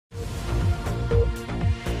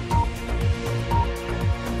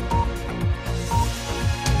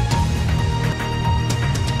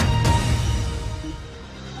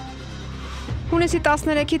Հունիսի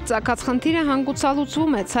 13-ից ծագած խնդիրը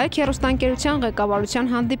հանգուցալուծվում է։ Ցայգ հեռուստաընկերության ղեկավարության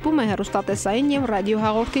հանդիպում է հեռուստատեսային եւ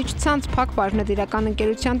ռադիոհաղորդիչ ցանց Փակ Բաժնետիրական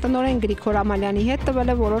ընկերության տնօրեն Գրիգոր Ամալյանի հետ տվել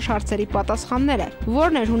է որոշ հարցերի պատասխանները,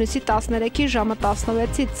 որն էր հունիսի 13-ի ժամը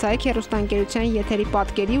 16-ից Ցայգ հեռուստաընկերության եթերի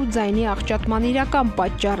պատկերի ու ձայնի աղճատման իրական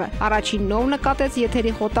պատճառը։ Առաջին նոր նկատեց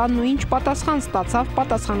եթերի խոտանն ու ինչ պատասխան ստացավ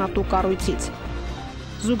պատասխանատու կառույցից։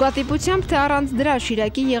 Զուգատիպությամբ թե առանց դրա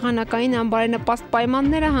Շիրակի եղանակային անբարենպաստ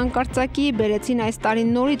պայմանները հանկարծակի բերեցին այս տարի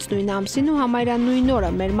նորից նույն ամսին ու համարյա նույն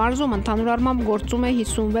օրը մեր մարզում ընդհանուր առմամբ գործում է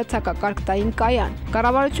 56 հակակարգտային կայան։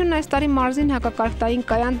 Կառավարությունն այս տարի մարզին հակակարգտային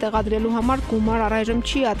կայան տեղադրելու համար գումար առայժմ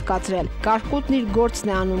չի հատկացրել։ Կարկուտն իր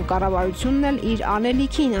գործն է անում, կառավարությունն էլ իր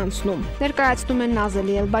անելիքին անցնում։ Ներկայացնում է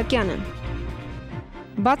Նազելի Էլբակյանը։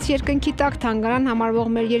 Բաց երկնքի տակ թանգարան համարվող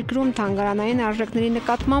մեր երկրում թանգարանային արժեքների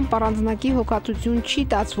նկատմամբ առանձնակի հոգացություն չի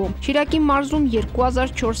տածվում։ Շիրակի մարզում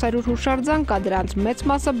 2400 հուշարձան կա, դրանց մեծ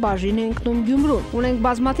մասը բաժին է ընկնում Գյումրուն։ Ունենք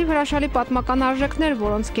բազմաթիվ հրաշալի պատմական արժեքներ,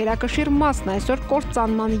 որոնց գերակշիռ մասն այսօր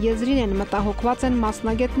կործանման եզրին են, մտահոգված են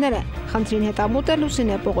մասնագետները։ Խնդրին հետամուտ է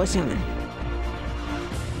Լուսինե Պողոսյանը։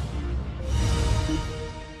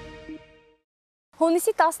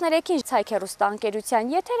 Հունիսի 13-ին Ցայգ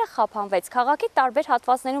հեռուստաընկերության եթերը խափանվեց։ Քաղաքի տարբեր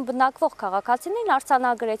հատվածներում բնակվող քաղաքացիներն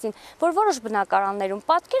արձանագրեցին, որ որոշ բնակարաններում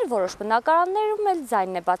պատկեր, որոշ բնակարաններում էլ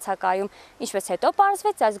ձայնն է բացակայում։ Ինչպես հետո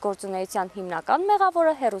պարզվեց, այս գործունեության հիմնական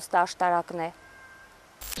մեղավորը հեռուստաաշտարակն է։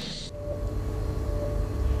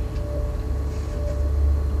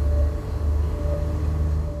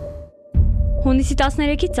 Հունիսի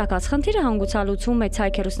 13-ից ծագած խնդիրը հանգուցալուծվում է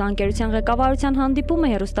Ցայգ հեռուստաընկերության ղեկավարության հանդիպում է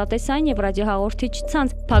հեռուստատեսային եւ ռադիոհաղորդիչ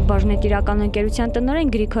ցանց Փակ Բաժնետիրական ընկերության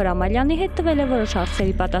տնօրեն Գրիգոր Ամալյանի հետ տվել է որոշ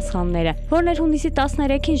հարցերի պատասխանները, որն էր հունիսի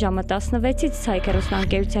 13-ին ժամը 16-ից Ցայգ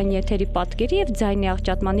հեռուստաընկերության եթերի պատկերի եւ ձայնի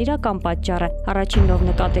աղճատման իրական պատճառը։ Առաջին նոր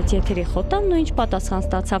նկատեց եթերի խոտանն ու ինչ պատասխան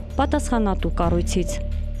ստացավ պատասխանատու կառույցից։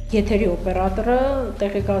 Եթերի օպերատորը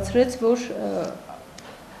տեղեկացրեց, որ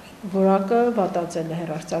որակը վատացել է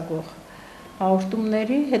հեռարձակող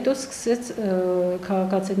հաղորդումների, հետո սկսեց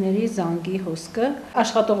քաղաքացիների զանգի հոսքը։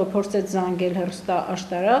 Աշխատողը փորձեց զանգել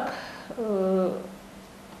հեռուստաաշտարակ,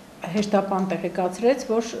 հեշտապան տեղեկացրեց,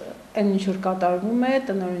 որ այն ինչ որ կատարվում է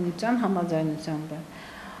տնօրինության համաձայնությամբ է։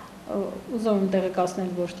 Ուզում եմ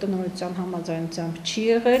տեղեկացնել, որ տնօրինության համաձայնությամբ չի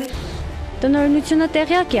եղել։ Տնօրինությունը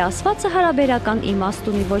տեղյակ է, ասվածը հարաբերական իմաստ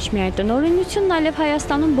ունի, ոչ միայն տնօրինությունն, այլև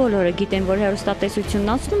Հայաստանում բոլորը գիտեն, որ հեռուստատեսությունն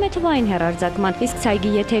անցնում է թվային հեռարձակման, իսկ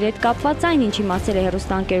Ցայգի եթերի հետ կապված այն, ինչ իմացել է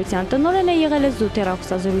հեռուստաընկերության տնօրենը, եղել է զուտ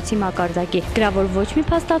հեռախոսազրույցի մակարդակի։ Գրավոր ոչ մի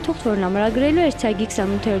փաստաթուղթ, որն ամրագրելու էր Ցայգի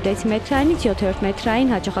 28 մետրայինից 7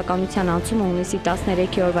 մետրային հաճախականության անցումը հունիսի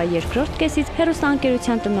 13-ի օրվա երկրորդ կեսից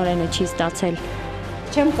հեռուստաընկերության տնօրենը չի ստացել։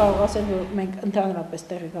 Չեմ կարող ասել, որ մենք ընդհանրապես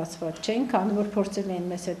տեղեկացված չենք, քանի որ փորձել են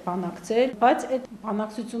մեզ հետ բանակցել, բայց այդ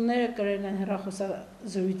բանակցությունները կրել են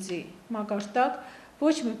հեռախոսազրույցի մակարդակ,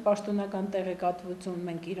 ոչ մի պաշտոնական տեղեկատվություն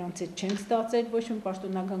մենք իրանց հետ չենք ստացել, ոչ մի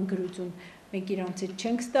պաշտոնական գրություն մենք իրանց հետ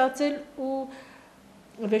չենք ստացել ու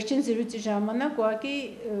վերջին զրույցի ժամանակ ուղղակի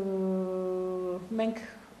մենք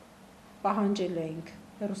պահանջել էինք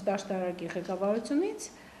հեռուստաաշտարակի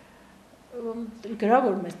ղեկավարությունից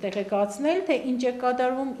գրավոր մեզ տեղեկացնել, թե ինչ է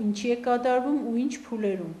կատարվում, ինչի է կատարվում ու ինչ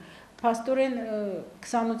փուլերում։ Փաստորեն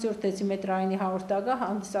 28 դեցիմետրայինի հաղորդակը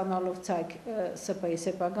հանդիսանալով Ցայգ ՍՊ-ի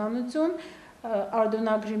սեփականություն,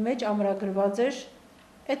 արտոնագրի մեջ ամրագրված էր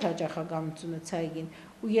այդ հաճախականությունը Ցայգին։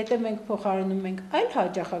 Ու եթե մենք փոխարինում ենք այլ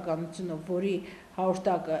հաճախականությունով, որի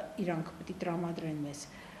հաղորդակը իրանք պետք է տրամադրեն մեզ,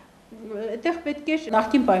 այդտեղ պետք է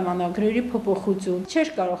նախկին պայմանագրերի փոփոխություն,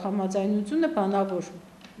 չէր կարող համաձայնությունը բանավոր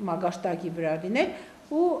մագարտակի վրա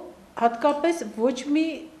լինել ու հատկապես ոչ մի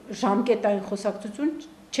ժամկետային խոսակցություն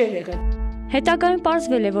չէր եղել։ Հետագայում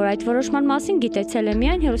պարզվել է, որ այդ որոշման մասին գիտեցել է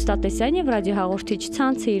միայն հեռուստատեսային եւ ռադիոհաղորդիչ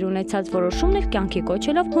ցանցը իր ունեցած որոշումն էլ կյանքի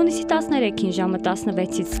կոչելով հունիսի 13-ին ժամը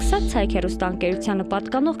 16-ից սկսած Ցայգ հեռուստաընկերությանը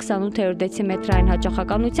պատկանող 28 դեցիմետրային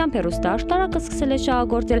հաճախականությամբ հեռուստաաշտարակը սկսել է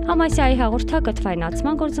շահագործել համասյայի հաղորդակը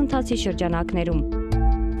թվայնացման գործընթացի շրջանակներում։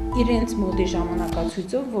 Իրենց մոդի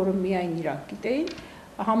ժամանակացույցով, որը միայն իրանք գիտեին,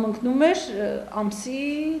 համընկնում էր ամսի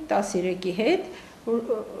 13-ի հետ,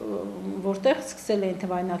 որտեղ սկսել էին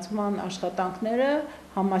թվայնացման աշխատանքները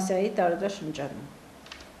համասյայի տարածաշրջանում։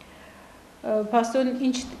 Փաստորեն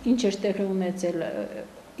ինչ էր տեղի ունեցել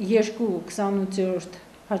երկու 28-րդ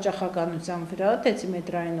հաճախականության վրա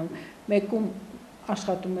դեցիմետրայինում, մեկում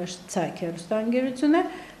աշխատում էր Ցայգ հեռուստաընկերությունը,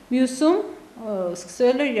 մյուսում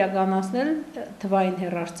սկսել էր իրականացնել թվային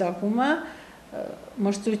հեռարձակումը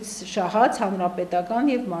մրցույթ շահած հանրապետական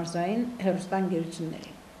եւ մարզային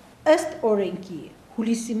հեռուստաընկերությունների։ Ըստ օրենքի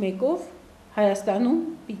հուլիսի 1-ով Հայաստանում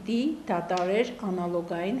պիտի դադարեր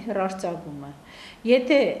անալոգային հեռարձակումը։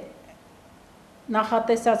 Եթե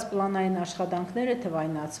նախատեսած պլանային աշխատանքները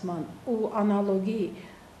թվայնացման ու անալոգի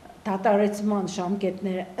դատարեցման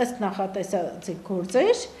ժամկետները ըստ նախատեսածի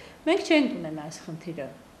գործեր, մենք չենք ունենա այս խնդիրը։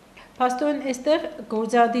 Փաստորեն այստեղ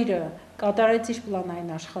գործադիրը կատարեց իր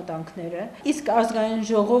պլանային աշխատանքները, իսկ ազգային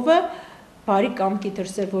ժողովը բարի կամքի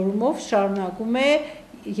դրսևորումով շարունակում է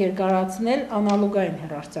երկարացնել անալոգային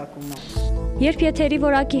հեռարձակումը։ Երբ եթերի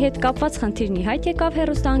որակի հետ կապված խնդիրն ի հայտ եկավ,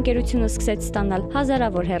 հեռուստաընկերությունը սկսեց ստանալ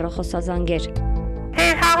հազարավոր հեռախոսազանգեր։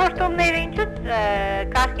 Հաղորդումները ինչու՞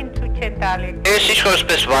 կարգին ցույց են տալի։ Ես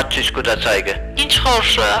ինչպես վատ ցույց կտա Ցայգը։ Ինչ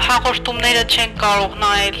որ հաղորդումները չեն կարող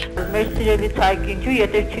նայել։ Մեր սիրելի Ցայգ ինչու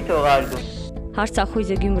եթե չի թողարկում։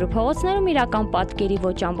 Հարցախույզը Գյումրու փողոցներում իրական պատկերի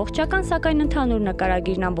ոչ ամբողջական, սակայն ընդհանուր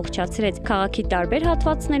նկարագիրն ամբողջացրեց։ Քաղաքի տարբեր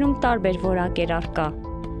հատվածներում տարբեր որակ էր առկա։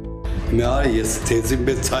 Մի արի ես թեզին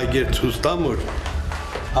բե Ցայգեր ցույց տամ որ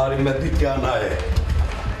արի մդիկյանա է։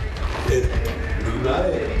 Դինա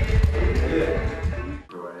է։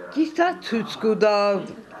 Գիտա ցույց կուտա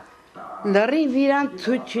լրի վիրան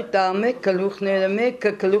ցույց տա մեկ գլուխները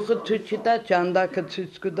մեկը գլուխը ցույց տա ճանդակը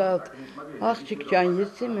ցույց կուտա աղջիկ ջան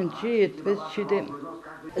ես իմ ինչի այդպես չդեմ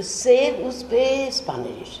սև ու սպես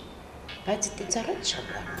բաներ բայց դե ցարած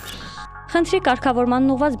շատ բաներ Խնդրի կարգավորման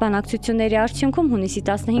ուղղված բանակցությունների արդյունքում հունիսի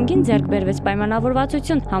 15-ին ձեռք բերվեց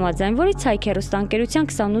պայմանավորվածություն, համաձայն որի Ցայգ հեռուստաընկերության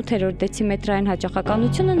 28-րդ դեցիմետրային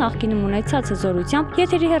հաճախականությունը նախկինում ունեցած հզորությամբ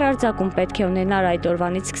եթերի հեռարձակում պետք է ունենար այդ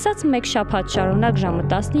օրվանից սկսած մեկ շաբաթ շարունակ ժամը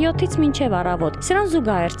 17-ից մինչև առավոտ։ Սրան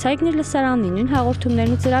զուգահեռ Ցայգն իր լսարանին նույն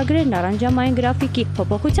հաղորդումներն ու ծրագրերն առանջամային գրաֆիկի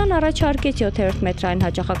փոփոխության առաջարկեց 7-րդ մետրային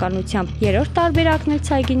հաճախականությամբ։ Երրորդ տարբերակն էլ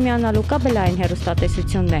Ցայգին միանալու կաբելային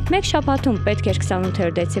հեռուստատեսությունն է։ Մեկ շաբաթում պետք էր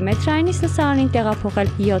 28-րդ դեցիմետրայինից լսարանին տեղափոխել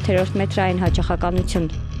 7-րդ մետրային հաճախականություն։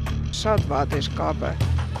 Շատ վատ էր կապը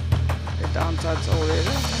այդ անցած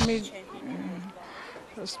օրերը մի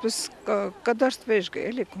ասես կդրստվեր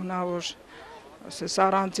էլի գունավոր ասես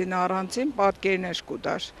առանցին պատկերներ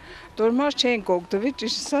կուտար դորմար չենք օգտվի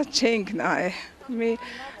ճիշտ չենք նայ մի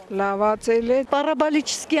լավացել է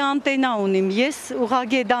Պարաբոլիչսկի անտենա ունիմ ես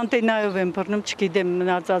ուղղակի այդ անտենայով եմ բռնում չգիտեմ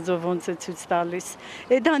մնացածով ոնց է ցույց տալիս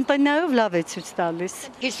այդ անտենայով լավ է ցույց տալիս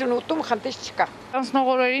 58-ում խնդիր չկա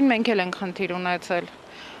Անցնող օրերին մենք էլ ենք խնդիր ունեցել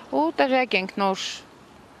ու տեղյակ ենք նոր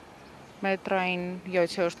մետրային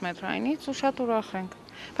 7-րդ մետրայինից ու շատ ուրախ ենք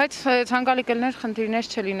բայց ցանկալի կլներ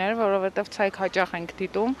խնդիրներ չլիներ որովհետև Ցայգ հաճախ ենք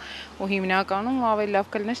դիտում ու հիմնականում ավելի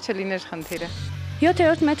լավ կլներ չլիներ խնդիրը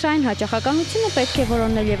 7-րդ մետրային հաճախականությունը պետք է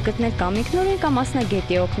որոնել եւ գտնել կամ ինքնուրույն կամ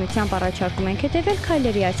մասնագետի օգնությամբ առաջարկում ենք հետևել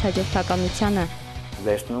քայլերի այս հաջորդականությանը։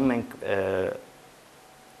 Վերցնում ենք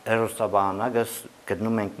հեռուստաբանագը,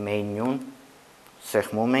 գտնում ենք մենյուն,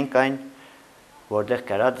 սեղմում ենք այն, որտեղ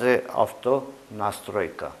գրած է ավտո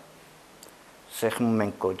настройка։ Սեղմում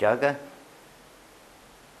ենք կոդյակը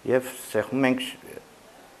եւ սեղմում ենք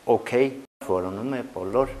OK, որոնում է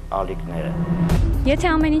բոլոր ալիքները։ Եթե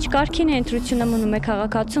ամեն ինչ կարգին է, ընտրությունը մնում է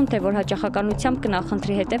քաղաքացում, թե որ հաճախականությամբ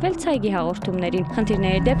կնախընտրի հետևել Ցայգի հաղորդումներին։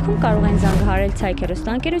 Խնդիրների դեպքում կարող են զանգահարել Ցայգ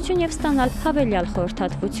հեռուստաընկերություն եւ ստանալ հավելյալ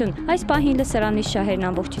խորհրդատվություն։ Այս պահին լսարանի շահերն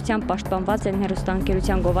ամբողջությամբ պաշտպանված են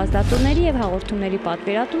հեռուստաընկերության գովազդատուների եւ հաղորդումների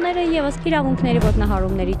պատվիրատուները եւս իրավունքների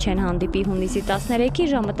ոտնահարումների չեն հանդիպի հունիսի 13-ի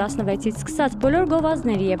ժամը 16-ից սկսած բոլոր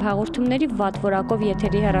գովազդների եւ հաղորդումների վատ որակով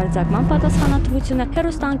եթերի հեռարձակման պատասխանատվությունը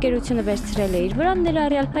հեռուստաընկերությունը վերցրել է իր վրա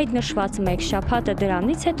ներառյալ այդ նշված մեկ շաբաթ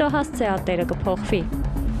Դրանից հետո հասցեատերը կփոխվի։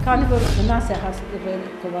 Քանի որ վնաս է հասցվել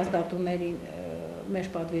գովազդատուներին, մեր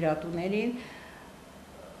պատվիրատուներին,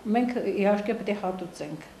 մենք իհարկե պետք է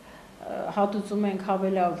հատուցենք։ Հատուցում ենք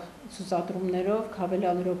հավելյալ ցուցադրումներով,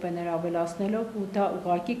 հավելյալ րոպեներ ավելացնելով ու դա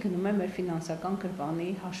ուղղակի գնում է մեր ֆինանսական գրպանի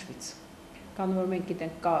հաշվից։ Քանի որ մենք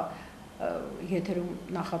գիտենք կա եթերում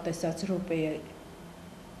նախատեսած րոպե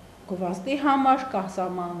գովազդի համար, կա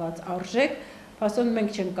սահմանված արժեք Փաստորեն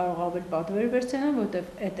մենք չենք կարող ավել պատվեր վերցնել, որտեղ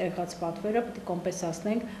այդ եղած պատվերը պետք է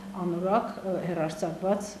կոմպենսացնենք անորակ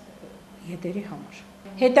հեռարձակված եթերի համար։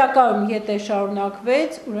 Հետագայում եթե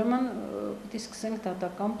շարունակվեց, ուրեմն պետք է սկսենք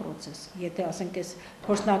դատական process։ Եթե ասենք այս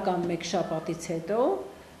փորձնական մեկ շաբաթից հետո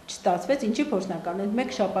չստացվեց, ինչի փորձնական, այդ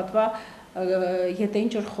մեկ շաբաթվա եթե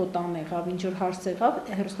ինչ որ խոտան եղավ, ինչ որ հարց եղավ,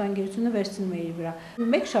 հեռուստաընկերությունը վերցնում է իր վրա։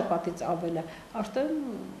 Մեկ շաբաթից ավելը արդեն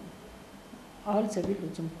այլ ձևի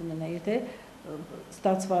լուծում կունենա, եթե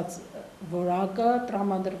ստացված որակը,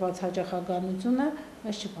 տրամադրված հաճախականությունը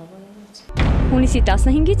մեզ չբավարարեց։ Հունիսի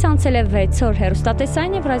 15-ից անցել է 6 օր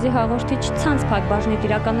հեռուստատեսային եւ ռադիոհաղորդիչ ցանց Փակbaşնի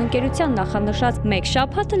տիրական ընկերության նախանշած մեկ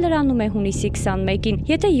շաբաթը լրանում է հունիսի 21-ին։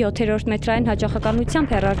 Եթե 7-րդ մետրային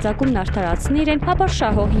հաճախականությամբ հեռարձակումն արդարացնի իրեն, ապա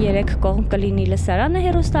շահող 3 կողմ կլինի լսարանը,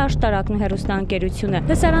 հեռուստաաշտարակն ու հեռուստաընկերությունը։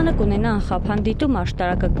 Լսարանը կունենա անխափան դիտում,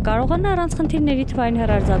 աշտարակը կկարողանա առանց խնդիրների թվային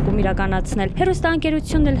հեռարձակում իրականացնել։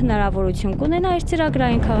 Հեռուստաընկերությունն էլ հնարավորություն ունենա իր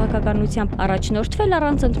ծրագրային քաղաքականությամբ, առաջնորդվել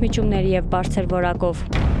առանց ընդմիջումների եւ բարձր որակով։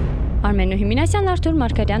 Արմենու Հիմինասյան, Արթուր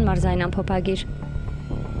Մարկարյան, Մարզային ամփոփագիր։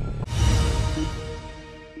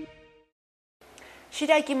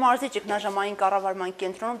 Շիրակի մարզի ճգնաժամային կառավարման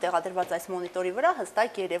կենտրոնում տեղադրված այս մոնիտորի վրա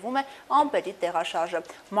հստակ երևում է ամպերի տեղաշարժը։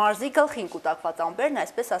 Մարզի գլխին կուտակված ամպերն,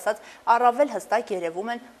 այսպես ասած, առավել հստակ երևում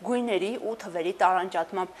են գույների ու թվերի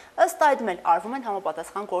տարանջատմամբ։ Ըստ այդմ էլ արվում են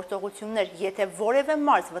համապատասխան գործողություններ, եթե որևէ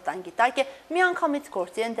մարզ վտանգի տակ է, միանգամից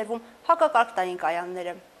գործի են դրվում հակակարգտային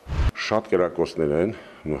կայանները։ Շատ կերակոցներ են,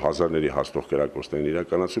 հազարների հասնող կերակոցներ են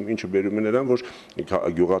իրականացում, ինչը բերում է նրան, որ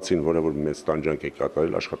գյուղացին, որը որ մեծ տանջանք է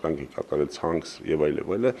կատարել, աշխատանք է կատարել, ցանց եւ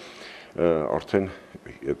այլն, արդեն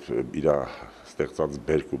իր ստեղծած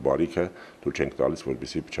բերք ու բարիքը դուր չենք տալիս,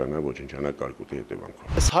 որպեսզի փչանա ոչնչանա կարկուտի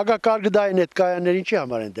հետևանքով։ Այս հակակարգդային այդ կայանները ինչի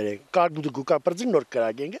համար են դրել։ Կարկուտը գուկա բրձին նոր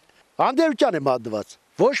կրագենք է։ Հանդերության է մատված։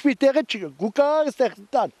 Ոչ մի տեղը գուկա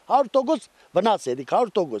ստեղծան 100% վնաս է,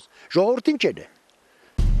 100%։ Ժողովրդին չեն է։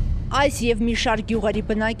 Այս եւ մի շարք գյուղերի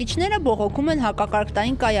բնակիչները բողոքում են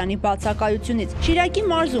հակակարգտային կայանի բացակայությունից։ Շիրակի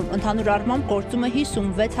մարզում ընդհանուր առմամբ գործում է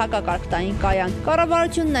 56 հակակարգտային կայան։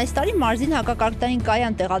 Կառավարությունն այս տարի մարզին հակակարգտային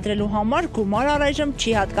կայան տեղադրելու համար գումար առայժմ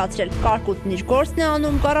չի հատկացրել։ Կարկուտն իր գործն է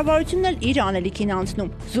անում, կառավարությունն էլ իր անելիքին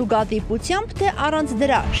անցնում։ Զուգադիպությամբ թե առանց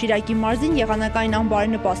դրա Շիրակի մարզին եղանակային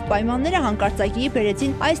անբարենպաստ պայմանները հանկարծակիի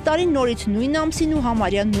բերեցին այս տարի նորից նույն ամսին ու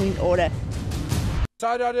համարյա նույն օրը։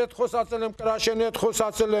 Ծարյարի հետ խոսացել եմ, կրաշենի հետ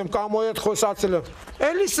խոսացել եմ, կամոյի հետ խոսացել եմ,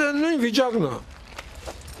 էլիս նույն վիճակն է։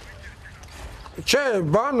 Չէ,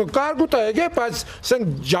 բան կարգուտ է եկե, բայց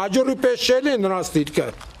սենք ջաջորի պես չելի նրանց դիտքը։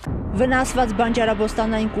 Վնասված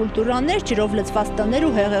բանջարաբոստանային կուլտուրաներ, ջրով լցված տներ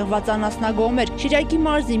ու հեղեղված անասնագոհներ։ Շիրակի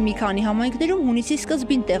մարզի մի քանի համայնքներում հունիսի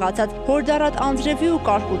սկզբին տեղացած հորդառատ անձրևի ու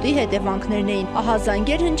կարկուտի հետևանքներն էին։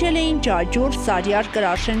 Ահազանգեր հնչել էին ջաջուր, Սարյար,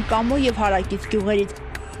 Կրաշեն, Կամո եւ հարակից գյուղերից։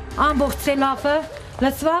 Ամբողջ սելավը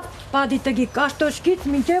լցված պադիտգի կարտոշկից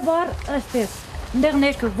մինչև վար ըստես։ Այնտեղ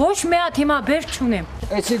ներքը ոչ մի հատ հիմա բեր չունեմ։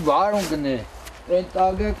 Էսի վարունգն է, այն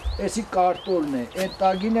տագը էսի կարտոլն է, այն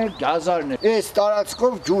տագին է գազարն է։ Այս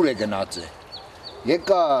տարածքով ջուր է գնացել։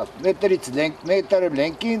 Եկա մետր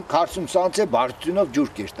լենքին 40 սանտի բարձունով ջուր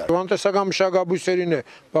կերտար։ Տնտեսական մշակաբույսերին է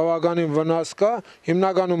բավականին վնաս կա,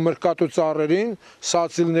 հիմնականում մրկատու ծառերին,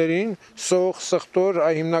 սացիլներին, սող, սխտոր,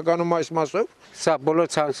 հիմնականում այս մասով Սա բոլոր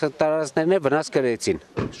ցանցատարածքներն վնաս կրեցին։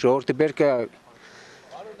 Ժողովրդի բերքը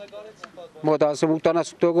մոտ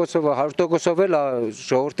 80-80%-ով, 100%-ով էլ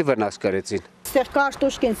ժողովրդի վնաս կրեցին։ Ստեղ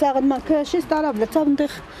կարտոշկեն, սաղը մաքրաշից տարավ լցավ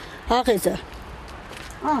ընդեղ հաղեզը։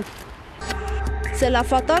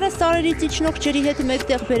 Սելաֆատարը սարերից իջնող ջրի հետ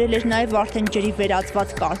մեկտեղ բերել էր նաև արդեն ջրի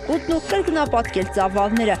վերածված կարկուտն ու կրկնապատկել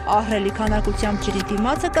ծավալները։ Ահռելի քանակությամբ ջրի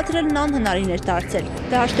դիմացը կտրելն անհնարին էր դարձել։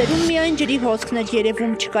 Դաշտերում միայն ջրի հոսքներ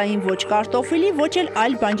երևում, չկային ոչ կարտոֆիլի, ոչ էլ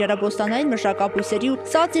այլ բանջարաբոստանային մշակաբույսերի ու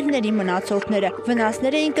սածիլների մնացորդները։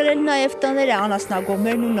 Վնասներ էին կրել նաև տները,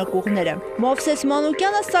 անասնագոհներն ու նկուղները։ Մովսես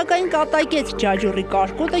Մանուկյանը սակայն կատակեց ջաջուրի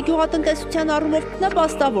կարկուտը գյուղատնտեսության առումով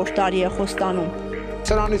նպաստավոր տարի է խոստանում։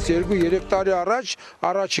 Սրանից 2-3 տարի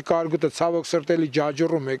առաջի կարկուտը ցավոք սրտելի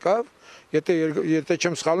ջաջուրում եկավ, եթե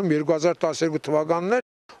չեմ սխալվում 2012 թվականն էր,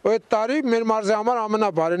 ու այդ տարի մեր մարզի համար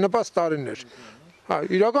ամենաբարենպաստ տարին էր։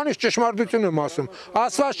 Իրականից ճշմարտություն եմ ասում։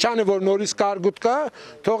 Ասված չանի, որ նորից կարկուտ կա,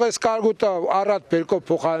 թող այս կարկուտը առատ բերքով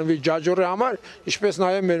փոխարինվի ջաջուրի համար, ինչպես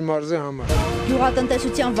նաև մեր մարզի համար։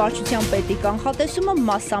 Գյուղատնտեսության վարչության պետի կանխատեսումը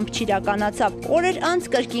մասամբ չիրականացավ։ Օրեր անց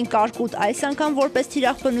կրկին կարկուտ, այս անգամ որպես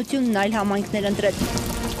թիրախ բնությունն այլ համայնքներ ընտրեց։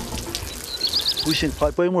 Հույս ենք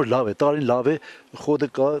պայպայում որ լավ է, տարին լավ է, խոդը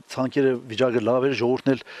կա, ցանկերը վիճակը լավ է,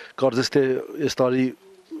 ժողովուրդն էլ կարծես թե այս տարի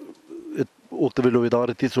օգտվելով այդ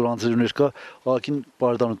առիթից որ անձրևներ կա, աղաքին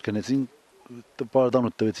պարադանուտ գնեցին,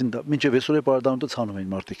 պարադանուտ տվեցին, մինչև այսօր է պարադանուտը ցանում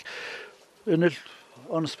էին մարդիկ։ Այն էլ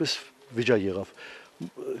անսպես վիճակ եղավ։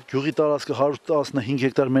 Գյուղի տարածքը 115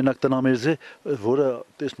 հեկտար մենակ տնամերձ է, որը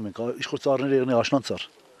տեսնում ենք, իշխոր ծառներ եղնի աշնանցար։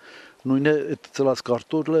 Նույնը այդ ծլած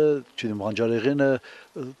կարտոֆիլը, չգիտեմ, բանջարեղենը,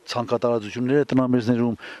 ցանկատարածությունները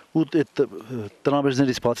տնամերձներում ու այդ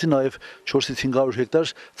տնամերձներից բացի նաև 4-ից 500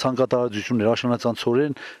 հեկտար ցանկատարածություններ, աշնանացան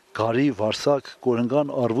ցորեն, գարի, վարսակ,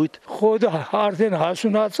 կորնգան, արվույթ։ Խոդը արդեն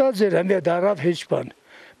հասունացած էր, հենց դարավ հեչ բան։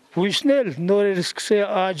 Բույսն էլ նորեր սկսե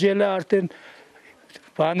աճել արդեն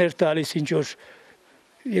բաներ տալիս ինչ որ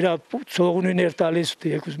իր ցողուններ տալիս,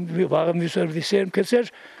 վաղը մյուսը վիսերն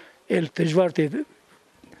կծեր, էլ դժվար է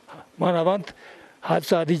մանավանդ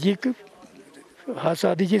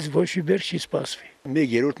հացադիկից ոչ մի բեր չի սպասվի։ Մեկ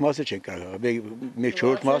երրորդ մասը չեն կարող, մեկ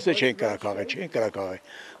չորրորդ մասը չեն կարող, չեն կարող։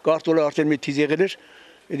 Կարտոֆիլը արդեն մի թիզ եղել էր,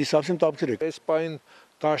 էլի սավսեմ տապքեր է։ Այս պայն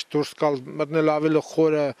դաշտ դուրս գալ մտնել ավելի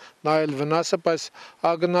խորը նայել վնասը, բայց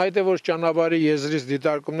ակնհայտ է, որ ճանապարհի եզրից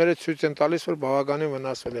դիտարկումները ցույց են տալիս, որ բավականին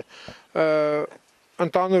վնասվել է։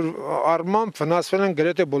 Ընդհանուր առմամբ վնասվել են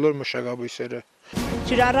գրեթե բոլոր մշակաբույսերը։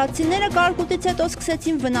 Ջրառացիները կարկուտից հետո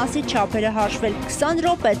սկսեցին վնասի չափերը հաշվել։ 20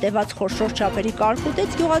 րոպե տևած խոշոր չափերի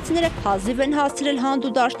կարկուտից գյուղացիները հազիվ են հասցրել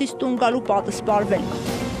հանդու դաշտից տուն գալու պատը սպառվել։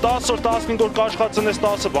 10 օր 15 օր կաշխատցնես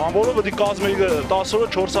 10 բանվորը պետք է կազմի 10 օրը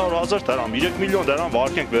 400,000 դրամ, 3 միլիոն դրամ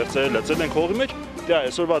վարկենք վերցրել, լցել ենք հողի մեջ, դե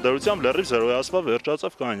այսօրվա դրությամբ լրիվ զերոյացվա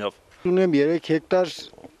վերջացավ կանյավ։ Ունեմ 3 հեկտար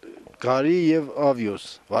գարի եւ ավյոս,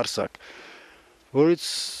 վարսակ, որից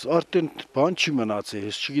արդեն բան չի մնացել,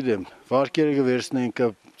 ես չգիտեմ, վարկերը կվերցնենք,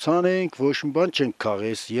 ցանենք, ոչ մի բան չենք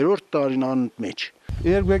քաղել, 3-րդ տարին անմեջ։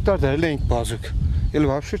 2 հեկտար դրել ենք բազուկ,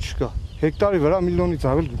 էլ вообще չկա։ Հեկտարի վրա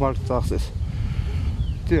միլիոնից ավել գումար ծախսես։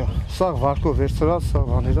 Դե, սա վարկով վերցրած, սա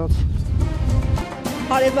բաներած։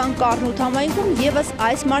 Հարևան Կառնուտ համայնքում եւս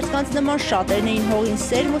այս մարդկանց նման շատերն էին հողին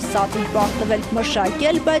սերմ ու սատին պարտվել,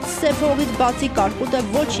 մշակել, բայց սև հողից բացի կարկուտը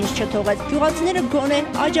ոչինչ չթողեց։ Գյուղացիները գոնե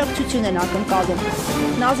աջակցություն են ակնկալում։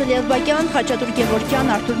 Նազել Եղբակյան, Խաչատուր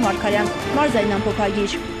Գևորգյան, Արթուր Մարգարյան, Մարզային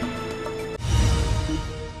ամփոփագիր։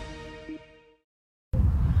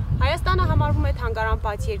 Հայաստանը համարվում է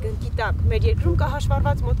թանգարանված երկնքի տակ։ Մեր երկրում կա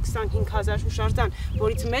հաշվառված մոտ 25,000 հուշարձան,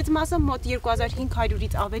 որից մեծ մասը մոտ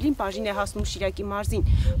 2500-ից ավելին բաժին է հասնում Շիրակի մարզին։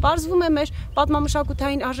 Պարզվում է մեր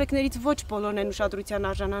պատմամշակութային արժեքներից ոչ բոլորն են ուշադրության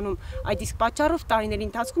արժանանում։ Այդ իսկ պատճառով տարիների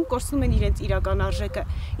ընթացքում կորցնում են իրենց իրական արժեքը։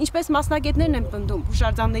 Ինչպես մասնագետներն են պնդում,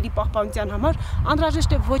 հուշարձանների պահպանության համար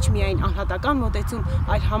անհրաժեշտ է ոչ միայն անհատական մոտեցում,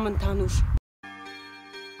 այլ համընդհանուր։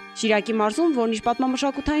 Շիրակի մարզում, որն իր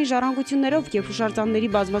պատմամշակութային ժառանգություններով եւ հուշարձանների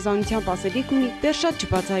բազմազանությամբ ասելիք ունի, դեռ շատ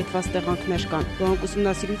չբացահայտված տեղանքներ կան, որոնք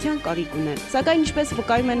ուսումնասիրության կարիք ունեն։ Սակայն ինչպես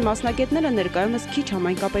վկայում են մասնագետները, ներկայումս քիչ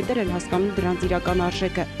համայնքապետեր են հասկանում դրանց իրական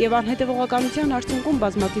արժեքը, եւ անհետեւողականության արդյունքում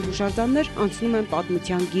բազմաթիվ հուշարձաններ անցնում են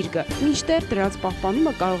պատմության գիրկը։ Մինչդեռ դրանց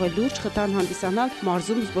պահպանումը կարող է լուրջ խթան հանդիսանալ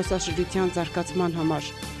մարզում զբոսաշրջության զարգացման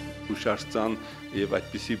համար։ Հուշարձան եւ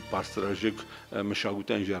այդպիսի բարձրաժեք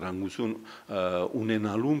մշակութային ժառանգություն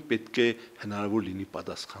ունենալուն պետք է հնարավոր լինի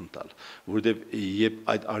պատասխան տալ, որովհետեւ եւ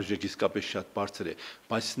այդ արժեքը իսկապես շատ բարձր է,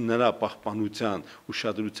 բայց նրա պահպանության,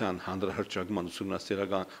 ուշադրության, հանրահրճակման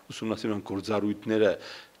ուսումնասիրական գործառույթները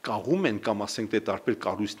կաղում են կամ ասենք թե տարբեր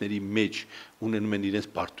կառույցների մեջ ունենում են իրենց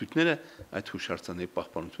բարդությունները, այդ հուշարձանների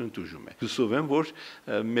պահպանությունը դժում է։ Հուսով եմ, որ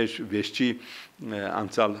մեր վերջի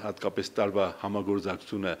անցյալ հատկապես տարվա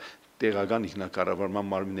համագործակցությունը տեղական ինքնակառավարման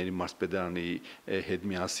մարմինների մարզպետարանի հետ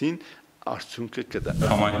միասին արդյունքը կտա։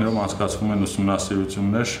 Համայնքներում անցկացվում են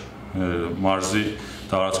ուսումնասիրություններ մարզի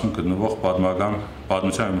տարածքում գտնվող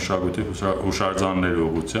պատմության մշակույթի հուշարձանների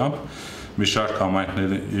ուղղությամբ։ Մի շարք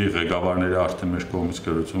համայնքների ղեկավարների արդեն մեր կողմից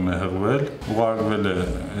գրություն է հղվել, ուղարկվել է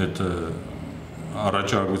այդ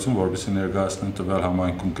առաջարկություն, որպեսզի ներկայացնեն տվյալ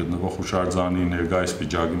համայնքում գտնվող հուշարձանի ներկայիս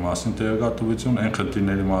վիճակի մասին տեղեկատվություն, այն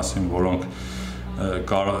խնդիրների մասին, որոնք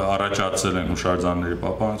առաջացել են հուշարձանների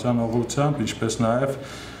պահպանության ուղղությամբ, ինչպես նաև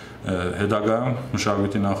հետագայում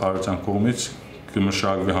մշակույթի նախարարության կողմից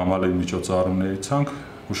կմշակվի համալիրի միջոցառումների ցանկ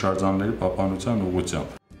հուշարձանների պահպանության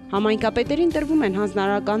ուղղությամբ։ Համայնքապետերին տրվում են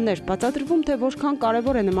հանձնարարականներ, բացատրվում, թե որքան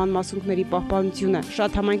կարևոր է նման մասունքների պահպանությունը։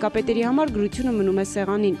 Շատ համայնքապետերի համար գրությունը մնում է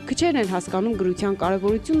սեղանին։ Քչերն են հասկանում գրության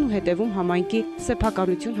կարևորությունն ու հետևում համայնքի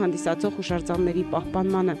սեփականություն հանդիսացող հուշարձանների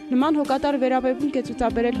պահպանմանը։ Նման հոգատար վերաբերմունք է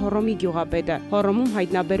ցուցաբերել Հոռոմի գյուղապետը։ Հոռոմում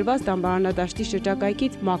հայտնաբերված դամբարանադաշտի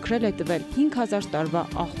շրջակայքից մաքրել է տվել 5000 տարվա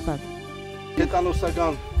աղբը։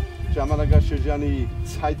 Գետանոսական ժամանակաշրջանի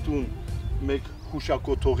ցայտուն մեկ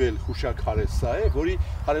հուշակոթողել հուշակարը սա է, որի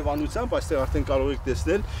հարևանությամբ այստեղ արդեն կարող եք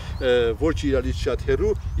տեսնել ոչ իրարից շատ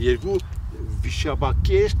հեռու երկու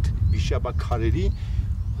վիշապակերտ, վիշապակարերի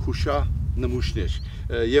հուշանմուշներ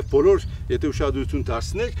եւ բոլոր, եթե ուշադրություն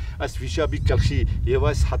դարձնեք, այս վիշապի գլխի եւ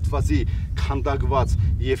այս հատվածի քանդակված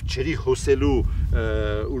եւ ջրի հոսելու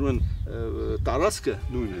ուրեմն տարածքը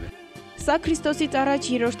նույնն է։ Սա Քրիստոսից առաջ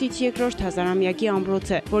 3-ից 2-րդ հազարամյակի ամրոց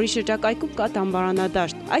է, որի շրջակայքում կա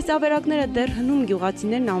դամբարանադաշտ։ Այս ավերակները դեռ հնում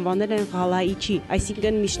գյուղացիներն անվանել են Ղալայիչի,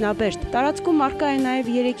 այսինքն միջնաբերդ։ Տարածքում առկա է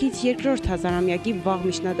նաև 3-ից 2-րդ հազարամյակի վաղ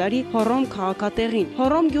միջնադարի Հոռոմ քաղաքատեղին։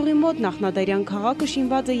 Հոռոմ գյուղի մոտ նախնադարյան քաղաքը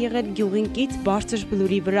շինված է եղել գյուղին կից բարձր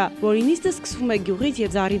բլուրի վրա, որի նիստը սկսվում է գյուղից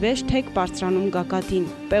եւ զառիվեշ թեք բարձրանում գագաթին։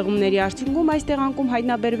 Պեղումների արդյունքում այս տեղանքում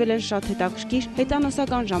հայտնաբերվել են շատ հետաքրքիր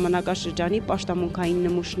հետանոսական ժամանակաշրջանի պաշտամունքային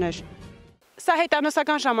նմուշներ։ Սա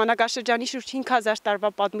հետանոսական ժամանակաշրջանի շուրջ 5000 տարվա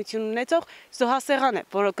պատմություն ունեցող զոհասեղան է,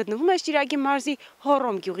 որը գտնվում է Շիրակի մարզի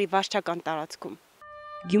Հոռոմ գյուղի վարչական տարածքում։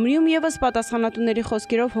 Գյումրիում եւս պատասխանատուների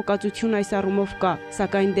խոսքերով հոգացություն այս առումով կա,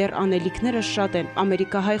 սակայն դեռ անելիքները շատ են։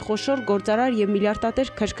 Ամերիկահայ խոշոր գործարար եւ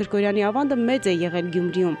միլիարդատեր Քրկորյանի ավանդը մեծ է եղել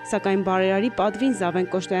Գյումրիում, սակայն բարերարի պատվին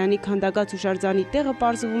Զավեն Կոշտայանի քանդակած հուշարձանի տեղը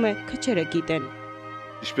պարզվում է քչերը գիտեն։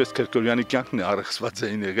 Ինչպես Քրկորյանի կյանքն է առեղծված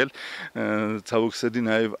էին եղել, ցավոք սրտի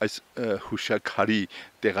նաև այս հուշաքարի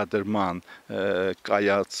տեղադրման,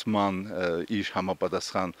 կայացման իր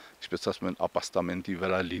համապատասխան, ինչպես ասում են, ապաստամենտի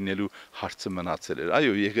վրա լինելու հարցը մնացել էր։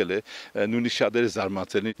 Այո, եղել է, նույնիսկ շատերը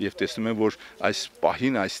զարմացել են եւ տեսնում են, որ այս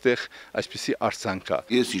պահին այստեղ այսպիսի արձան կա։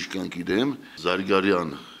 Ես ինչքան գիտեմ,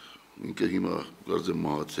 Զարգարյան ինքը հիմա կարծեմ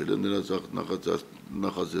մահացել է, նրա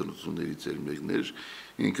նախաձեռնություններից էր մեկն էր,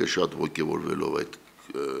 ինքը շատ ոգևորվելով այդ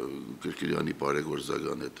Քրկորյանի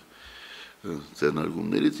բարեգործական այդ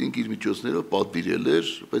ձեռնարկումներից ինք իր միջոցներով պատվիրել էր,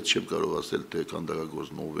 բայց չեմ կարող ասել, թե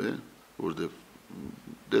քանդակագործնով է, որտեղ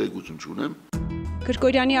տեղեկություն չունեմ։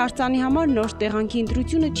 Քրկորյանի արձանի համար նոր տեղանքի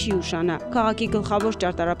ընտրությունը չի ուշանա։ Քաղաքի գլխավոր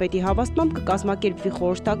ճարտարապետի հավաստմամբ կկազմակերպվի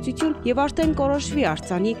խորհրդակցություն եւ արդեն կորոշվի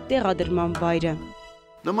արձանի տեղադրման վայրը։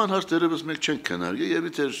 Նման հարց դեռևս մենք չենք քննարկել, եւ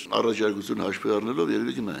իցեր առաջարկություն հաշվի առնելով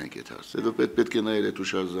երևի կնայենք այդ հարցը։ Հետո պետք է նայել այդ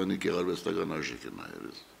հուշարձանի գեղարվեստական արժեքը նայել։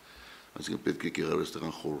 Այսինքն պետք է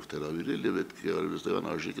գեղարվեստական խորհուրդ հրավիրել եւ այդ գեղարվեստական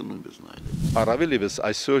արժեքը նույնպես նայել։ Առավել եւս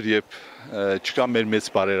այսօր, երբ չկա մեր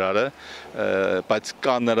մեծ բարերարը, բայց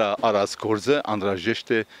կա նրա արած գործը,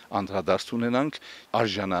 անհրաժեշտ է անդրադարձ ունենանք,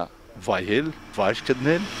 արժանա վայել, վայր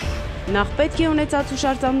գտնել։ Նախ պետք է ունեցած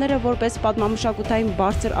հուշարձանները որպես պատմամշակութային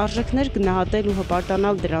բարձր արժեքներ գնահատել ու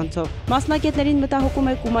հպարտանալ դրանցով։ Մասնագետներին մտահոգում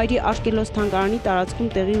է Կումայրի Արկելոս թանգարանի տարածքում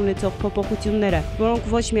տեղի ունեցող փոփոխությունները, որոնք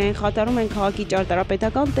ոչ միայն խաթարում են քաղաքի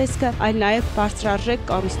ճարտարապետական տեսքը, այլ նաև բարձրարժեք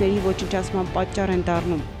կառույցների ոչնչացման պատճառ են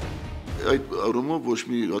դառնում։ Այդ առումով ոչ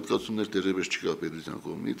մի հատկացումներ դեռևս չկա պետության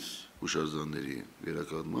կողմից հուշարձանների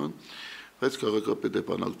վերականգնման, բայց քաղաքապետը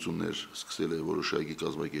բանակցություններ սկսել է որոշակի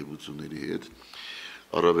կազմակերպությունների հետ,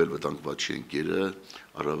 առավել վտանգված շենքերը,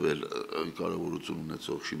 առավել կարևորություն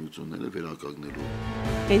ունեցող շինությունները վերականգնելու։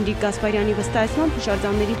 Հենրիկ Գասպարյանի վստահեցմամբ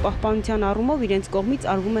հուշարձանների պահպանության առումով իրենց կողմից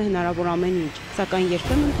արվում է հնարավոր ամեն ինչ, սակայն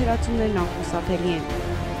երբեմն թերացումներն անխուսափելի են։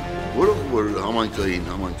 Որոնք որ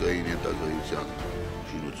համայնքային ենթակայության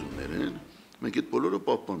շինություններ են, մենք այդ բոլորը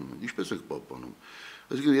պահպանում ենք, ինչպես ենք պահպանում։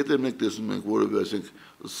 Այսինքն եթե մենք տեսնում ենք որևէ, ասենք,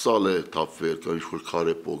 սալ է թափվել, կամ ինչ-որ քար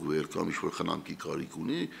է պոկվել, կամ ինչ-որ խնամքի կարիք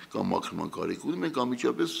ունի, կամ մաքրման կարիք ունի, մենք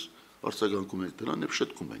անմիջապես արձագանքում ենք դրան եւ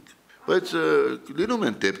շտկում ենք։ Բայց լինում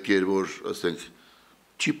են դեպքեր, որ, ասենք,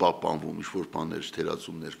 չի պահպանվում, ինչ-որ բաներ,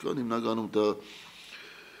 թերացումներ կան, հիմնականում դա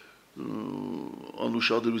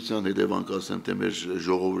անուշադրության հետևանք ասեմ, թե մեր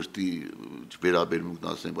ժողովրդի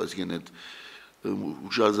վերաբերմունքն ասեմ, այսինքն այդ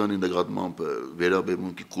հուշարձանի նկատմամբ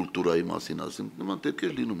վերաբերմունքի կուլտուրայի մասին ասեմ, նման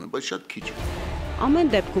դեպքեր լինում են, բայց շատ քիչ։ Ամեն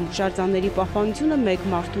դեպքում հուշարձանների պահպանությունը մեկ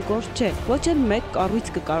մարդու գործ չէ, ոչ էլ մեկ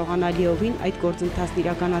կառույց կկարողանա լիովին այդ գործընթացն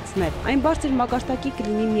իրականացնել։ Այն բարձր մակարդակի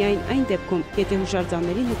կլինի միայն այն դեպքում, եթե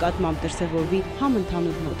հուշարձանների նկատմամբ դրսևորվի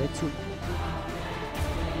համընդհանուր մոտեցում։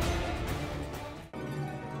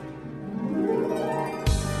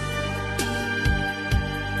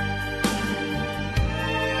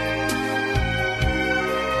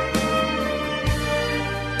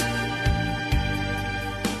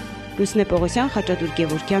 Լուսնե Պողոսյան, Խաչատուր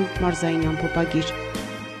Գևորգյան, Մարզային ամփոփագիր։